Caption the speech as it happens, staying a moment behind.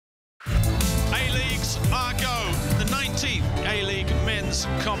weeks ago, the 19th A-League men's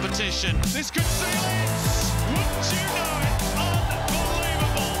competition. This could seal it! Wouldn't you know it?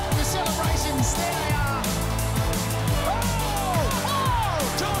 Unbelievable! The celebrations, there they are.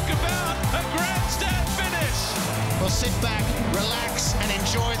 Talk about a grandstand finish! Well, sit back, relax, and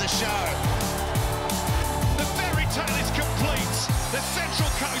enjoy the show. The fairy tale is complete. The Central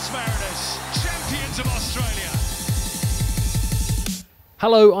Coast Mariners, champions of Australia.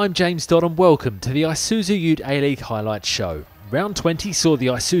 Hello, I'm James Dodd and welcome to the Isuzu UTE A-League Highlights Show. Round 20 saw the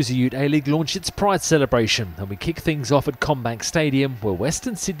Isuzu UTE A-League launch its Pride celebration, and we kick things off at CommBank Stadium where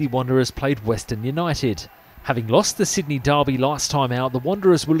Western Sydney Wanderers played Western United. Having lost the Sydney derby last time out, the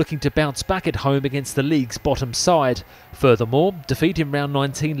Wanderers were looking to bounce back at home against the league's bottom side. Furthermore, defeat in round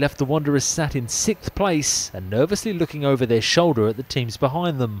 19 left the Wanderers sat in 6th place and nervously looking over their shoulder at the teams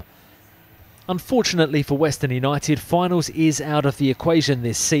behind them. Unfortunately for Western United, finals is out of the equation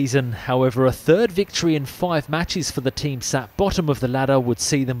this season. However, a third victory in 5 matches for the team sat bottom of the ladder would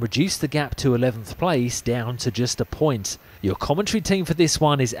see them reduce the gap to 11th place down to just a point. Your commentary team for this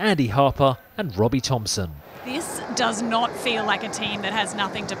one is Andy Harper and Robbie Thompson. This does not feel like a team that has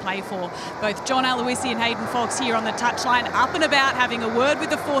nothing to play for. Both John Aloisi and Hayden Fox here on the touchline, up and about, having a word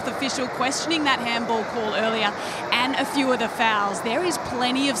with the fourth official, questioning that handball call earlier, and a few of the fouls. There is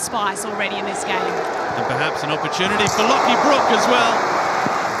plenty of spice already in this game. And perhaps an opportunity for Lockie Brook as well.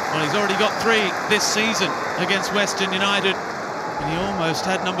 Well, he's already got 3 this season against Western United, and he almost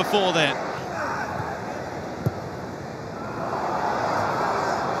had number 4 there.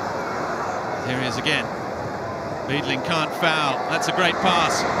 Here he is again. Beadling can't foul. That's a great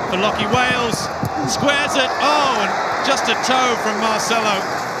pass for Lockie Wales. Squares it. Oh, and just a toe from Marcelo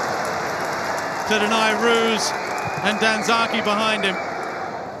to deny Ruse and Danzaki behind him.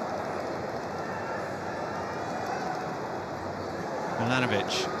 Milanovic.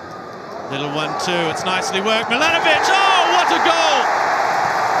 Little 1-2. It's nicely worked. Milanovic. Oh, what a goal!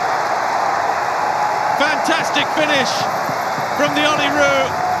 Fantastic finish from the Ollie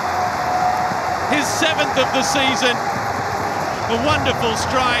Rue. His 7th of the season. A wonderful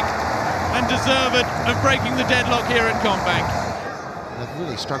strike and deserved of breaking the deadlock here at CommBank. They've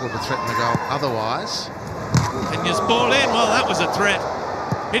really struggled to threaten the goal otherwise. Penya's ball in, well that was a threat.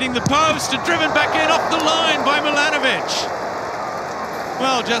 Hitting the post and driven back in off the line by Milanovic.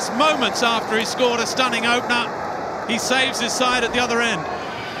 Well, just moments after he scored a stunning opener, he saves his side at the other end.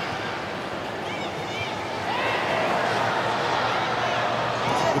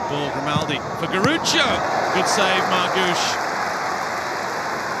 Good ball, Grimaldi for Garuccio. Good save, Margouche.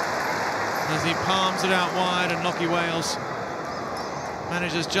 As he palms it out wide, and Lockie Wales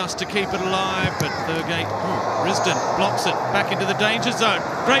manages just to keep it alive, but Thurgate, Risdon blocks it back into the danger zone.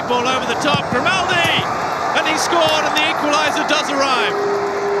 Great ball over the top, Grimaldi! And he scored, and the equaliser does arrive.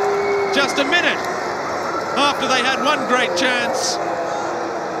 Just a minute after they had one great chance,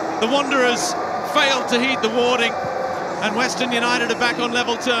 the Wanderers failed to heed the warning, and Western United are back on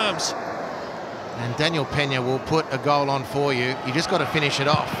level terms. And Daniel Pena will put a goal on for you. You just got to finish it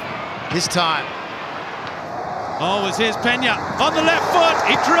off. This time. Oh, was here's Pena on the left foot.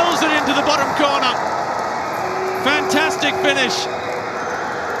 He drills it into the bottom corner. Fantastic finish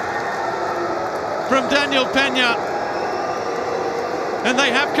from Daniel Pena. And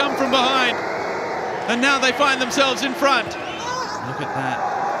they have come from behind. And now they find themselves in front. Look at that.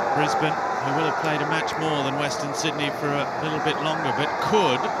 Brisbane, who will have played a match more than Western Sydney for a little bit longer, but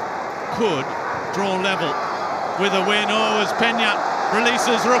could draw level with a win. Oh, as Pena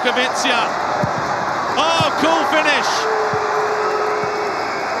releases Rukavica. Oh, cool finish.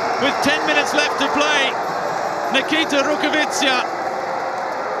 With 10 minutes left to play, Nikita Rukavica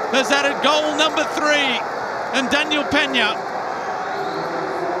has added goal number 3, and Daniel Pena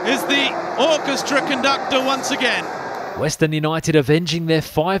is the orchestra conductor once again. Western United avenging their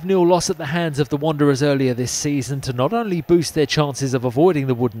 5-0 loss at the hands of the Wanderers earlier this season to not only boost their chances of avoiding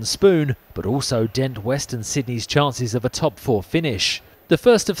the wooden spoon, but also dent Western Sydney's chances of a top 4 finish. The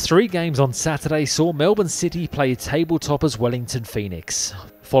first of 3 games on Saturday saw Melbourne City play table-toppers Wellington Phoenix.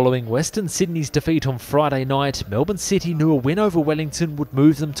 Following Western Sydney's defeat on Friday night, Melbourne City knew a win over Wellington would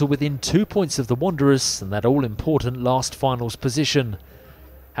move them to within 2 points of the Wanderers and that all-important last finals position.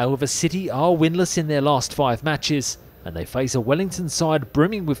 However, City are winless in their last 5 matches, and they face a Wellington side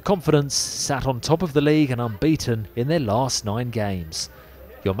brimming with confidence, sat on top of the league and unbeaten in their last 9 games.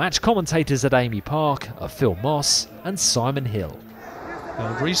 Your match commentators at Amy Park are Phil Moss and Simon Hill.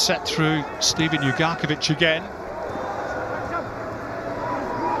 They'll reset through Steven Ugarkovic again.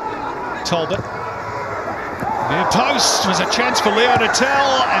 Talbot. Near post was a chance for Leo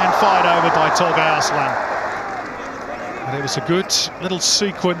Natel and fired over by Tolga Arslan. And it was a good little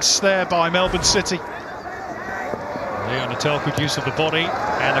sequence there by Melbourne City. Leon Attell, good use of the body,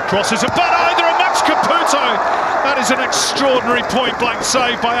 and the cross is a bad either, and Max Caputo. That is an extraordinary point-blank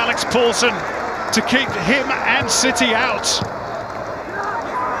save by Alex Paulson to keep him and City out.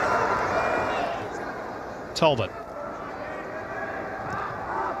 Talbot.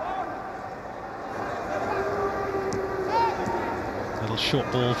 Little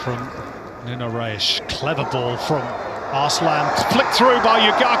short ball from Nuno Reis. Clever ball from Arslan. Flicked through by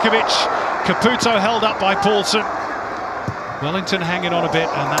Jugarkovic. Caputo held up by Paulson. Wellington hanging on a bit,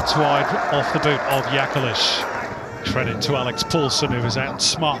 and that's wide off the boot of Jakalic. Credit to Alex Paulson, who was out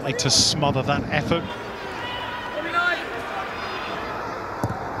smartly to smother that effort.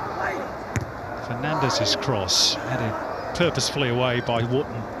 Fernandez's cross headed purposefully away by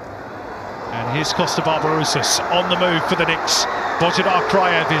Wotton. And here's Costa Barbarouses on the move for the Knicks. Bojidar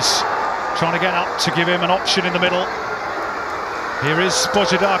Kraev is trying to get up to give him an option in the middle. Here is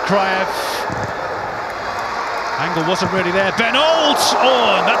Bojidar Kraev. Angle wasn't really there. Ben Old!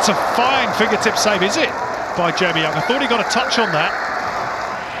 Oh, and that's a fine fingertip save, is it? By Jeremy Young. I thought he got a touch on that.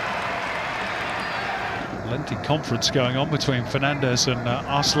 Lengthy conference going on between Fernandez and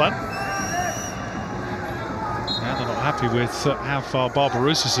Arslan. Now they're not happy with how far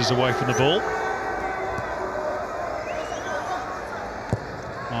Barbarouses is away from the ball.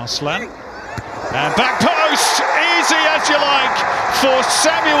 Arslan. And back post! Easy as you like for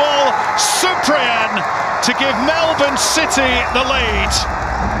Samuel Supriyan to give Melbourne City the lead.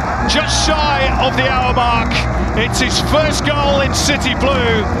 Just shy of the hour mark. It's his first goal in City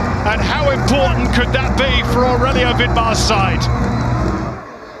Blue, and how important could that be for Aurelio Vidmar's side?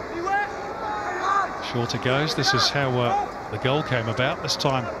 Shorter goes. This is how the goal came about. This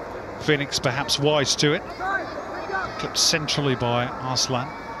time Phoenix perhaps wise to it. Clipped centrally by Arslan,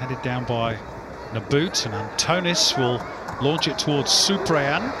 headed down by Nabout, and Antonis will launch it towards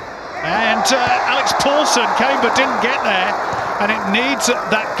Supriyan. And Alex Paulson came but didn't get there, and it needs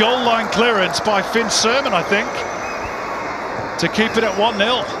that goal line clearance by Finn Sermon, I think, to keep it at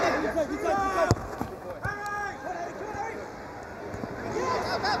 1-0.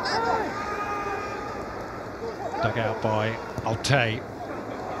 Dug out by Altay.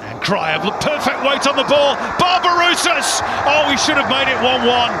 And Kraev, perfect weight on the ball. Barbarouses! Oh, he should have made it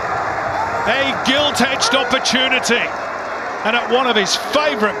 1-1. A gilt-edged opportunity. And at one of his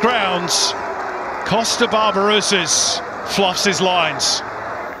favourite grounds, Costa Barbarouses fluffs his lines.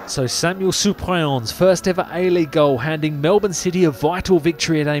 So Samuel Supriyan's first ever A-League goal handing Melbourne City a vital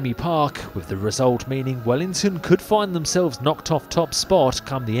victory at Amy Park, with the result meaning Wellington could find themselves knocked off top spot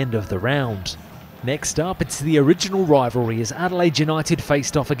come the end of the round. Next up, it's the original rivalry as Adelaide United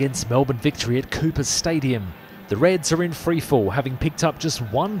faced off against Melbourne Victory at Coopers Stadium. The Reds are in freefall, having picked up just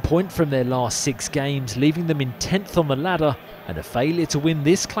 1 point from their last 6 games, leaving them in 10th on the ladder, and a failure to win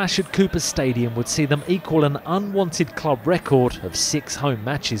this clash at Coopers Stadium would see them equal an unwanted club record of 6 home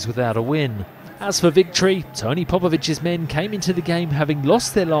matches without a win. As for Victory, Tony Popovic's men came into the game having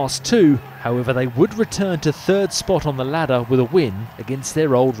lost their last 2, however they would return to 3rd spot on the ladder with a win against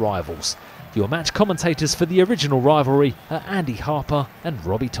their old rivals. Your match commentators for the original rivalry are Andy Harper and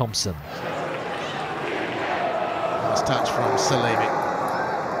Robbie Thompson. Nice touch from Salimi.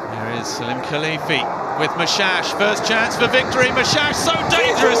 There is Salim Khalifi with Mashash. First chance for Victory. Mashash so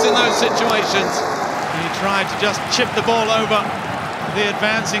dangerous in those situations. He tried to just chip the ball over the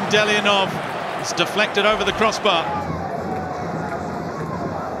advancing Delianov. It's deflected over the crossbar.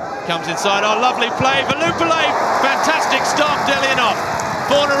 Comes inside. Oh, lovely play for Lupulay. Fantastic stop, Delianov.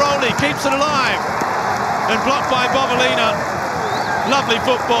 Fornaroli keeps it alive and blocked by Bovalina. Lovely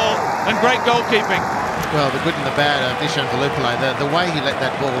football and great goalkeeping. Well, the good and the bad addition to Lupulay, the way he let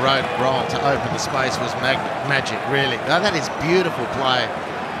that ball roll to open the space was magic, really. That is beautiful play.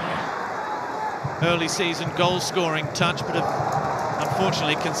 Early season goal scoring touch, but have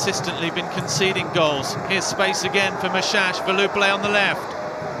unfortunately consistently been conceding goals. Here's space again for Mashash. Valupalay on the left.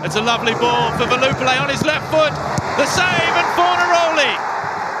 It's a lovely ball for Valupalay on his left foot. The save, and Fornaroli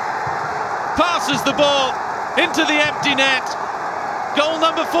passes the ball into the empty net. Goal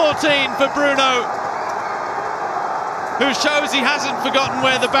number 14 for Bruno, who shows he hasn't forgotten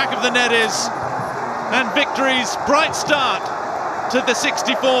where the back of the net is. And Victory's bright start to the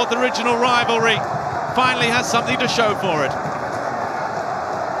 64th original rivalry finally has something to show for it.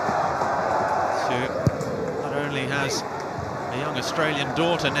 So not only has a young Australian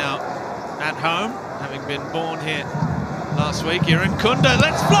daughter now at home, having been born here last week, Irankunda,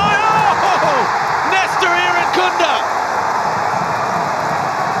 let's fly! Oh! Nestor Irankunda!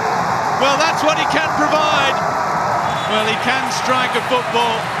 Well, that's what he can provide. Well, he can strike a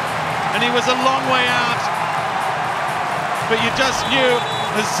football, and he was a long way out but you just knew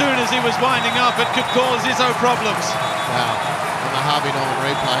as soon as he was winding up it could cause Isuzu problems. Wow, on the Harvey Norman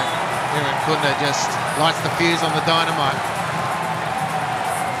replay, Kunda just lights the fuse on the dynamite.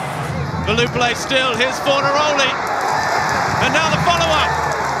 Valupale still, here's Fornaroli. And now the follow-up.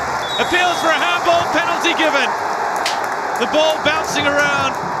 Appeals for a handball, penalty given. The ball bouncing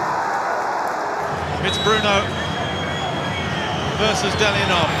around. It's Bruno versus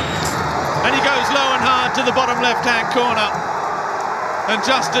Delianov. And he goes low and hard to the bottom left-hand corner. And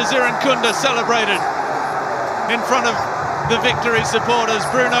just as Kunda celebrated in front of the Victory supporters,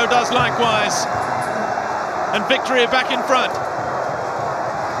 Bruno does likewise. And Victory are back in front.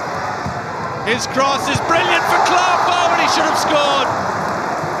 His cross is brilliant for Clough. Oh, and he should have scored.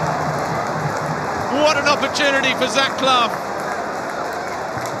 What an opportunity for Zach Clough.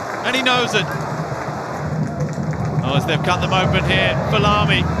 And he knows it. Oh, as they've cut them open here,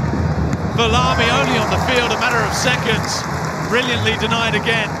 Valami. Valami only on the field a matter of seconds. Brilliantly denied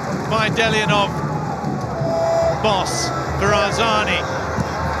again by Delianov. Boss for Arzani.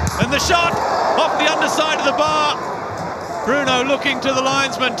 And the shot off the underside of the bar. Bruno looking to the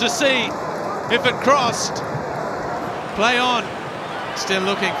linesman to see if it crossed. Play on. Still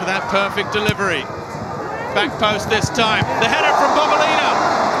looking for that perfect delivery. Back post this time. The header from Bobolina.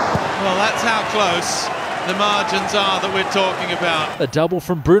 Well, that's how close the margins are that we're talking about. A double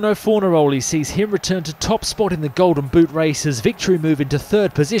from Bruno Fornaroli sees him return to top spot in the Golden Boot race as Victory move into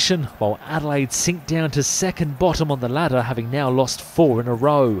third position, while Adelaide sink down to second bottom on the ladder, having now lost 4 in a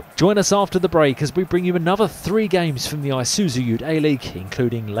row. Join us after the break as we bring you another 3 games from the Isuzu UTE A-League,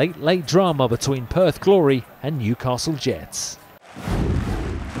 including late drama between Perth Glory and Newcastle Jets.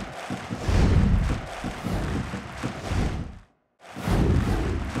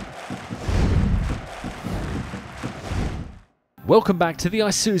 Welcome back to the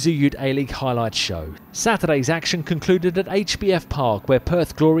Isuzu UTE A-League highlights show. Saturday's action concluded at HBF Park, where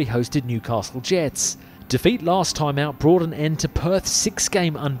Perth Glory hosted Newcastle Jets. Defeat last time out brought an end to Perth's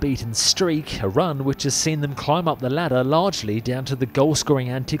 6-game unbeaten streak, a run which has seen them climb up the ladder largely down to the goal-scoring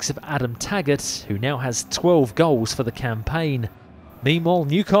antics of Adam Taggart, who now has 12 goals for the campaign. Meanwhile,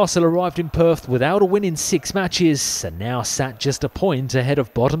 Newcastle arrived in Perth without a win in 6 matches, and now sat just a point ahead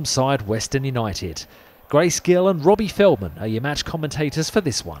of bottom side Western United. Grace Gill and Robbie Feldman are your match commentators for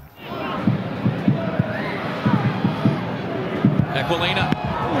this one. Aquilina.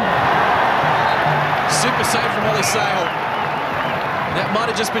 Super save from Ollie Sale. That might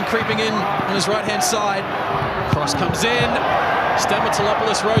have just been creeping in on his right-hand side. Cross comes in.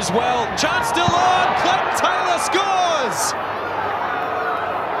 Stamatolopoulos rows well. Chance still on. Clayton Taylor scores!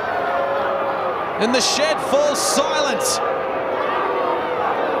 And the shed falls silent.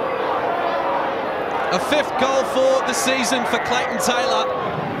 A 5th goal for the season for Clayton Taylor.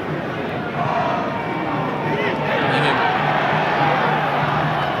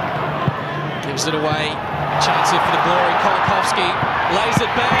 Gives it away. Chance here for the Glory. Kolikovsky lays it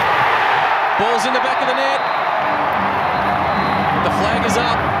back. Ball's in the back of the net. The flag is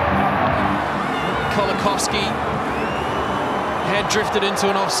up. Kolikovsky had drifted into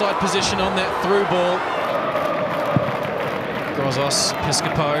an offside position on that through ball. Grozos,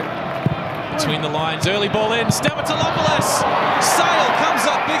 Piscopo. Between the lines, early ball in, Stamatolopoulos, Sale comes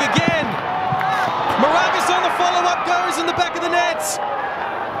up big again. Moragas on the follow-up, goes in the back of the net.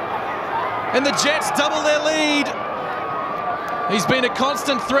 And the Jets double their lead. He's been a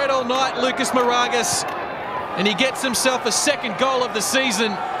constant threat all night, Lucas Moragas, and he gets himself a 2nd goal of the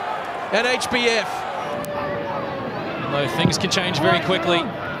season at HBF. Although things can change very quickly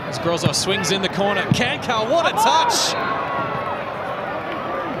as Grozos swings in the corner. Kankar, what a touch!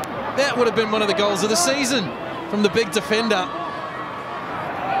 That would have been one of the goals of the season from the big defender.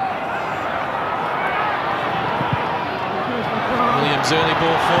 Williams early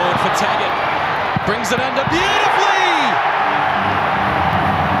ball forward for Taggart. Brings it under beautifully!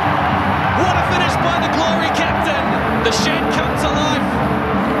 What a finish by the Glory captain! The shed comes to life.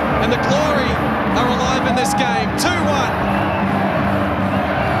 And the Glory are alive in this game. 2-1.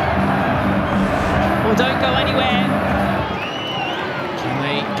 Well, don't go anywhere.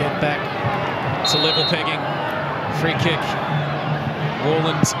 Get back to level pegging. Free kick.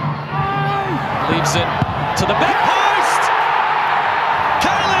 Rawlins leaves it to the back post.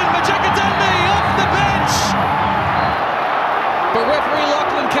 Kalen Majakadembe off the bench. But referee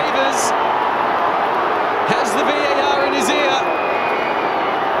Lachlan Keevers has the VAR in his ear.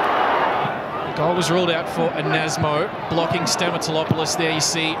 The goal was ruled out for Anasmo, blocking Stamatolopoulos there, you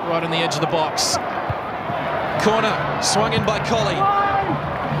see, right on the edge of the box. Corner, swung in by Colley.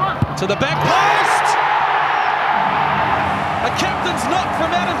 To the back post! A captain's knock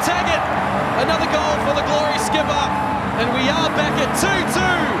from Adam Taggart. Another goal for the Glory skipper, and we are back at 2-2.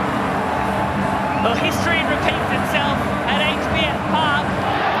 Well, history repeats itself at HBF Park.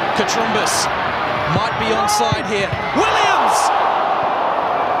 Katrumbis might be onside here. Williams!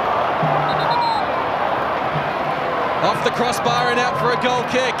 Off the crossbar and out for a goal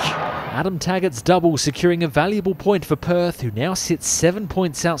kick. Adam Taggart's double securing a valuable point for Perth, who now sits 7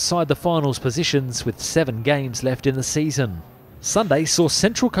 points outside the finals positions with 7 games left in the season. Sunday saw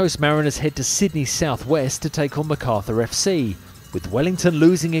Central Coast Mariners head to Sydney Southwest to take on Macarthur FC. With Wellington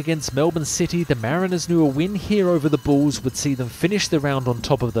losing against Melbourne City, the Mariners knew a win here over the Bulls would see them finish the round on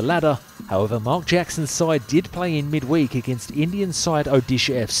top of the ladder. However, Mark Jackson's side did play in midweek against Indian side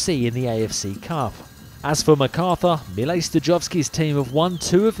Odisha FC in the AFC Cup. As for Macarthur, Mile Stojovski's team have won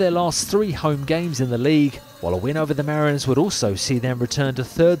 2 of their last 3 home games in the league, while a win over the Mariners would also see them return to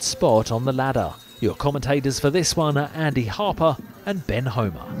 3rd spot on the ladder. Your commentators for this one are Andy Harper and Ben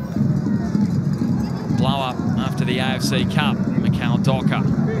Homer. Blow up after the AFC Cup. Mikhail Docker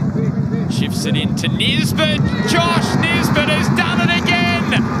shifts it into Nisbet. Josh Nisbet has done it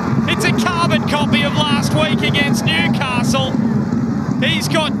again. It's a carbon copy of last week against Newcastle. He's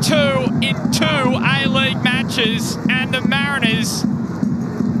got 2 in 2 A-League matches, and the Mariners,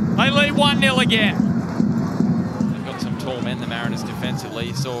 they lead 1-0 again. They've got some tall men, the Mariners defensively.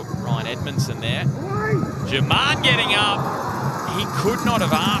 You saw Ryan Edmondson there. Germain getting up. He could not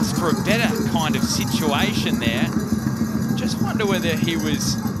have asked for a better kind of situation there. Just wonder whether he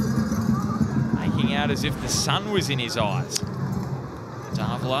was making out as if the sun was in his eyes.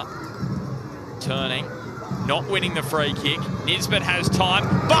 Davila turning, not winning the free kick. Nisbet has time.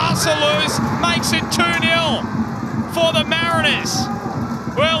 Barcelus makes it 2-0 for the Mariners.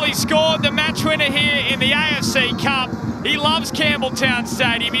 Well, he scored the match winner here in the AFC Cup. He loves Campbelltown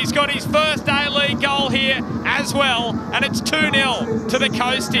Stadium. He's got his first A-League goal here as well, and it's 2-0 to the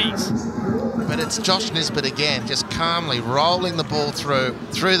Coasties. But it's Josh Nisbet again, just calmly rolling the ball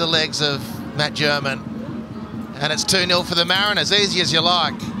through the legs of Matt German. And it's 2-0 for the Mariners, easy as you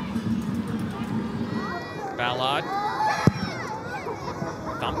like. Ballard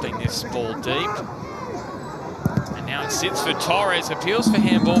thumping this ball deep. And now it sits for Torres, appeals for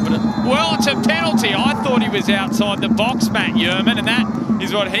handball, but well, it's a penalty. I thought he was outside the box, Matt Yerman, and that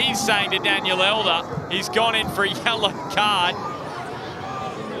is what he's saying to Daniel Elder. He's gone in for a yellow card.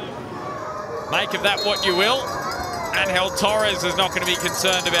 Make of that what you will. Angel Torres is not going to be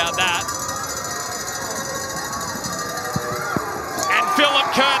concerned about that. And Philip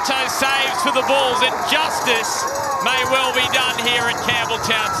Curto saves for the Bulls, and justice may well be done here at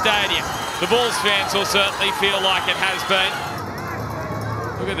Campbelltown Stadium. The Bulls fans will certainly feel like it has been.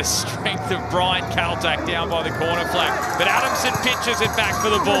 Look at the strength of Brian Kaltak down by the corner flag. But Adamson pitches it back for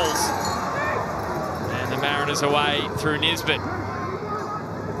the Bulls. And the Mariners away through Nisbet.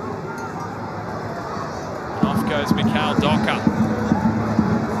 And off goes Mikhail Docker.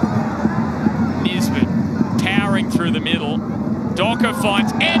 Nisbet powering through the middle. Docker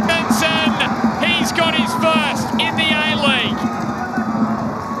finds Edmondson. He's got his first in the A-League.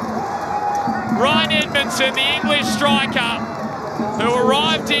 Ryan Edmondson, the English striker, who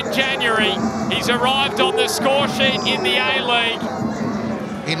arrived in January. He's arrived on the score sheet in the A-League.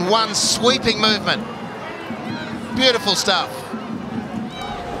 In one sweeping movement. Beautiful stuff.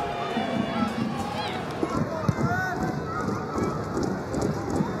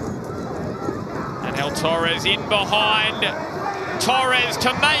 Angel Torres in behind. Torres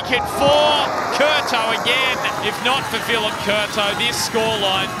to make it for Curto again. If not for Philip Curto, this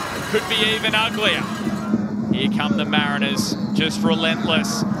scoreline could be even uglier. Here come the Mariners, just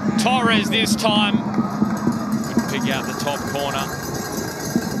relentless. Torres this time couldn't pick out the top corner.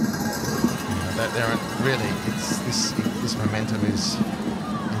 Really, this momentum is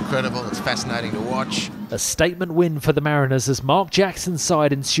incredible. It's fascinating to watch. A statement win for the Mariners as Mark Jackson's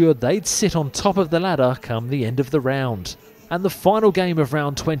side ensured they'd sit on top of the ladder come the end of the round. And the final game of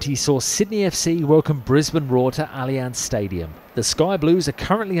round 20 saw Sydney FC welcome Brisbane Roar to Allianz Stadium. The Sky Blues are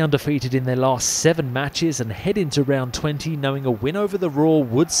currently undefeated in their last 7 matches and head into round 20 knowing a win over the Roar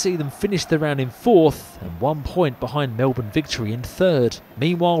would see them finish the round in 4th and 1 point behind Melbourne Victory in 3rd.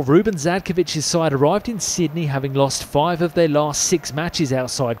 Meanwhile, Ruben Zadkovic's side arrived in Sydney having lost 5 of their last 6 matches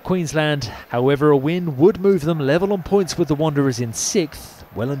outside Queensland. However, a win would move them level on points with the Wanderers in 6th.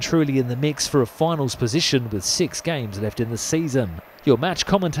 Well and truly in the mix for a finals position with 6 games left in the season. Your match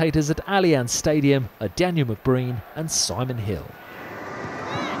commentators at Allianz Stadium are Daniel McBreen and Simon Hill.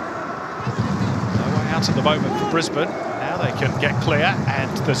 No way out at the moment for Brisbane. Now they can get clear,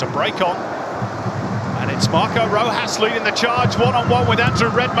 and there's a break on. And it's Marco Rojas leading the charge, one-on-one with Andrew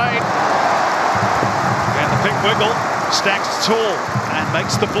Redmayne. And the pink wiggle stacks tall, and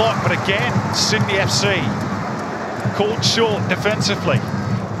makes the block, but again, Sydney FC caught short defensively.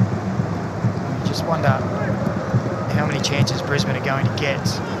 You just wonder how many chances Brisbane are going to get.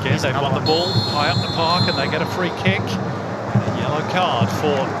 Again, they've won the ball high up the park and they get a free kick. A yellow card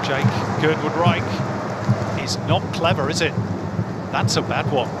for Jake Girdwood-Reich. Is not clever, is it? That's a bad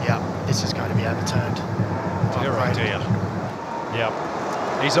one. Yeah, this is going to be overturned. Dear oh dear. Yeah,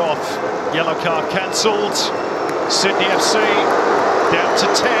 he's off. Yellow card cancelled. Sydney FC down to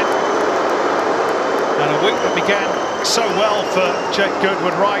 10. And a week that began so well for Jake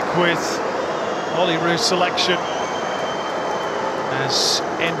Girdwood-Reich with Ollie Roo's selection has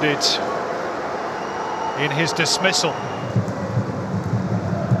ended in his dismissal.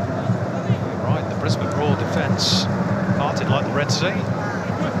 Right, the Brisbane Roar defence parted like the Red Sea.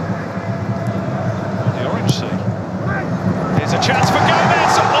 Or the Orange Sea. Here's a chance for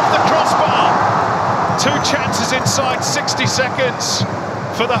Gomez off the crossbar. 2 chances inside 60 seconds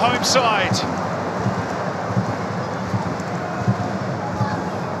for the home side.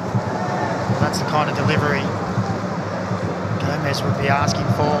 That's the kind of delivery Gomez would be asking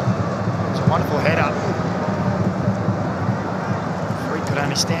for. It's a wonderful header. Freed could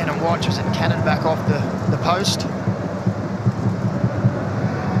only stand and watch as it cannoned back off the post.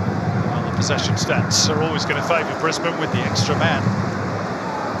 Well, the possession stats are always going to favour Brisbane with the extra man.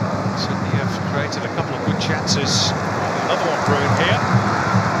 Sydney have created a couple of good chances. Another one brewing here.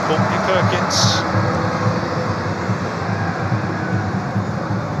 Courtney Perkins.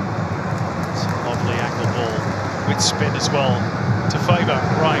 With spin as well to favour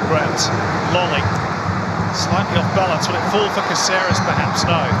Ryan Grant. Lolly slightly off balance. Will it fall for Caceres? Perhaps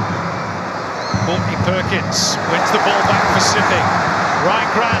no. Courtney Perkins wins the ball back for Sydney.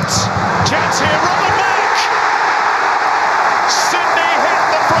 Ryan Grant, chance here, Robert Mack! Sydney hit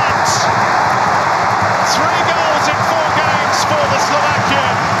the front. 3 goals in 4 games for the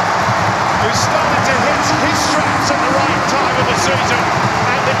Slovakian, who started to hit his straps at the right time of the season,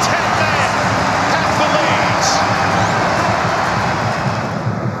 and the 10 men have the lead.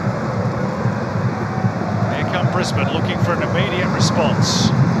 Here come Brisbane looking for an immediate response.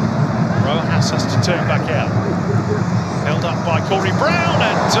 Rojas has to turn back out. Held up by Corey Brown,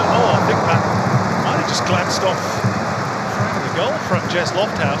 and I think that might have just glanced off front of the goal from Jez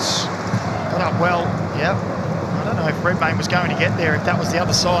Lofthouse. Got up well, yeah. I don't know if Redmayne was going to get there if that was the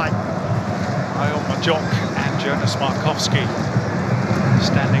other side. Rayon Majok and Jonas Markowski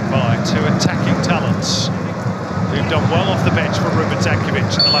standing by, 2 attacking talents who've done well off the bench for Ruben Zankovic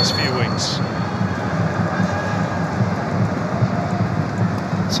in the last few weeks.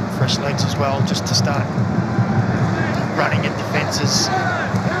 Some fresh legs as well, just to start running at defences,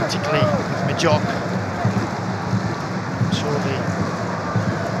 particularly with Majok. I'm sure the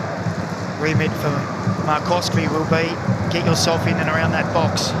remit for Markowski will be get yourself in and around that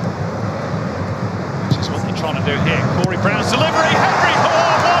box. Which is what they're trying to do here. Corey Brown's delivery, Henry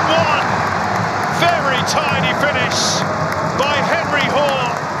Hoare, 1-1. Very tidy finish by Henry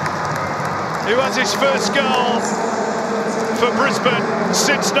Hoare, who has his first goal for Brisbane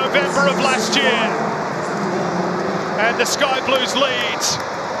since November of last year. And the Sky Blues lead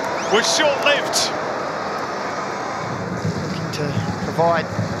was short-lived. Looking to provide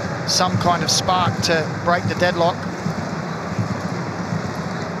some kind of spark to break the deadlock.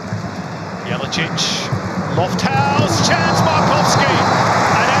 Jelicic, Lofthouse, chance, Markowski,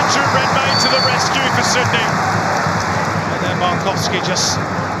 and Andrew Redmayne to the rescue for Sydney. And then Markowski just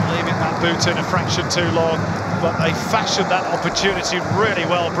leaving that boot in a fraction too long, but they fashioned that opportunity really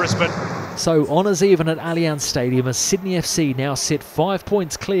well, Brisbane. So honours even at Allianz Stadium as Sydney FC now sit 5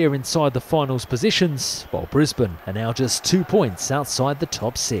 points clear inside the finals positions, while Brisbane are now just 2 points outside the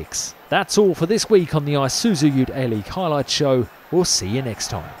top 6. That's all for this week on the Isuzu UTE A-League Highlight Show. We'll see you next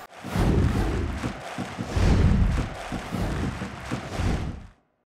time.